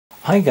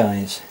Hi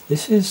guys,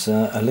 this is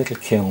a little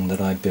kiln that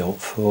I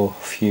built for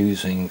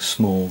fusing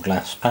small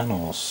glass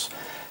panels,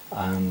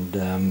 and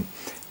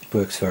it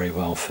works very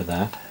well for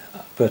that,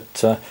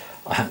 but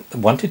I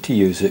wanted to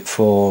use it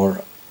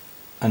for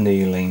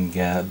annealing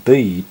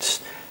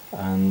beads,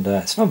 and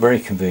it's not very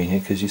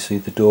convenient because you see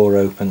the door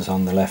opens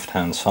on the left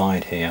hand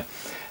side here,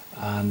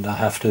 and I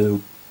have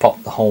to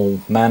pop the whole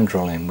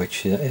mandrel in,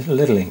 which is a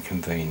little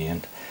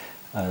inconvenient,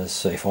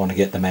 as if I want to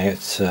get them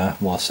out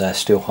whilst they're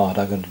still hard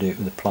I've got to do it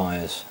with the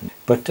pliers.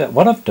 But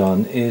what I've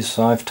done is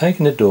I've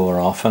taken the door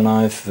off and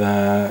I've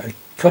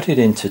cut it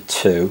into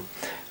two,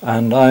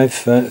 and I've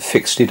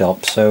fixed it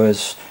up so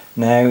as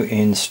now,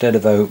 instead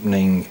of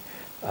opening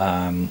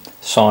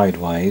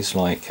sideways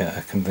like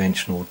a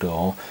conventional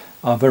door,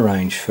 I've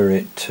arranged for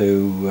it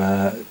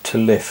to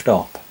lift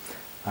up.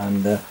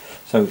 And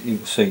so you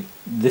can see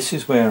this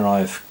is where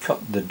I've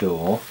cut the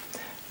door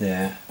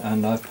there,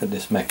 and I've put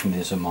this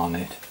mechanism on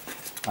it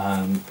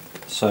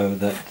so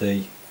that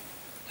the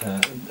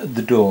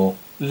door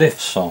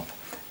lifts up,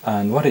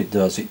 and what it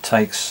does, it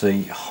takes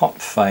the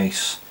hot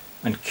face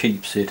and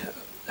keeps it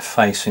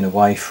facing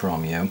away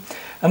from you,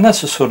 and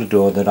that's the sort of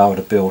door that I would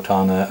have built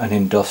on an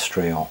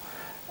industrial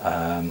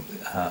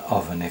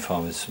oven if I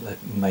was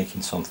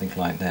making something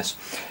like this.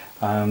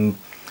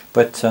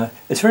 But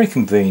it's very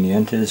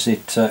convenient as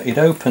it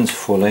opens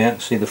fully,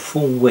 actually the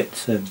full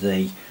width of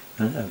the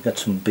I've got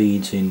some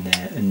beads in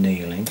there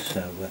annealing,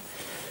 so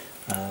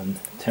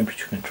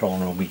temperature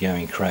controller will be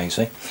going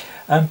crazy.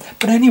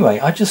 But anyway,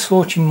 I just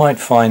thought you might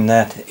find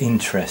that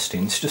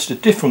interesting. It's just a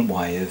different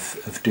way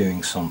of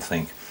doing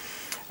something.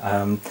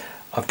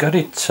 I've got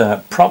it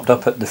propped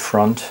up at the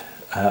front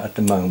at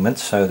the moment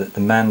so that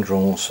the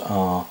mandrels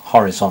are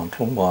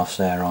horizontal whilst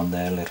they're on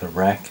their little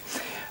rack.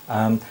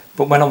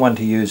 But when I want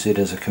to use it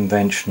as a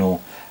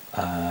conventional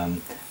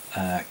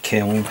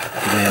kiln,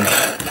 then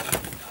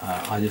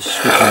I just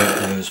strip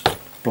out those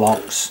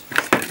blocks.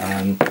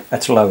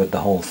 That's lowered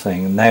the whole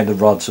thing, and now the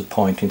rods are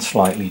pointing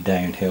slightly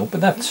downhill, but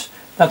that's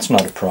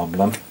not a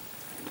problem,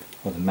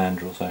 or the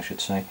mandrels I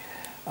should say.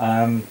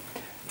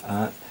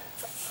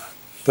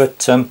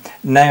 But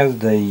now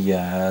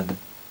the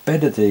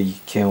bed of the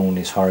kiln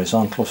is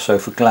horizontal, so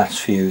for glass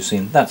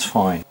fusing that's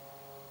fine.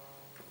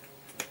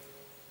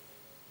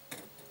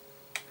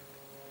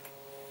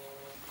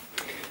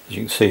 As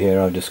you can see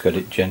here, I've just got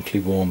it gently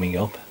warming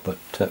up, but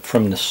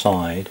from the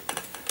side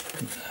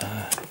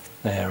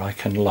there I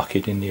can lock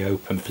it in the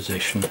open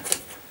position,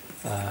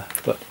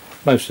 but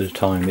most of the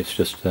time it's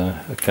just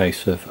a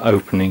case of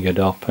opening it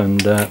up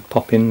and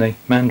popping the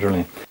mandrel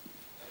in.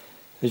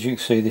 As you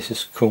can see, this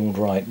is cooled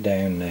right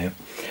down now.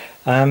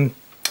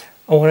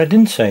 Oh, what I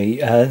didn't say,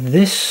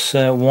 this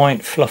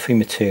white fluffy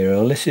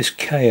material, this is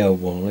KO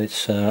wool.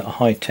 It's a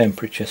high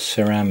temperature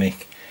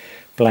ceramic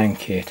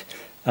blanket,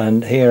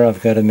 and here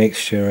I've got a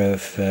mixture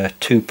of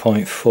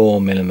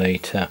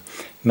 2.4mm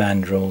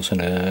mandrels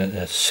and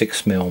a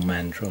 6mm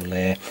mandrel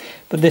there.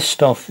 But this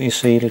stuff, you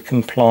see, it'll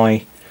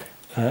comply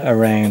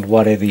around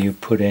whatever you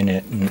put in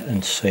it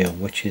and seal,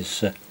 which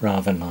is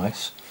rather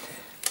nice.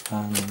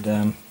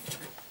 And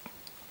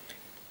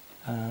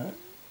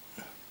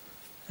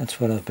that's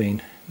what I've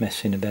been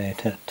messing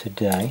about at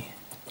today.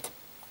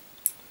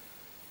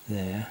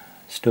 There,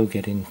 still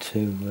getting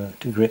to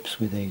grips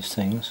with these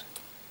things,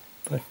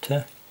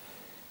 but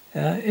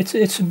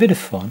it's a bit of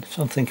fun,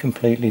 something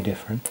completely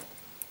different.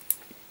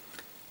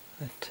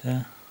 But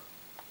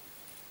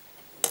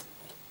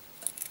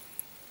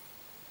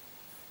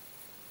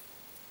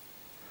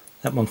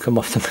that one come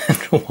off the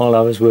mandrel while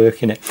I was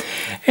working it.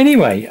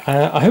 Anyway,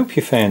 I hope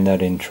you found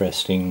that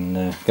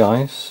interesting,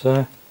 guys.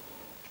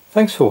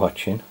 Thanks for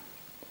watching.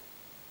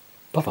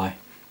 Bye bye.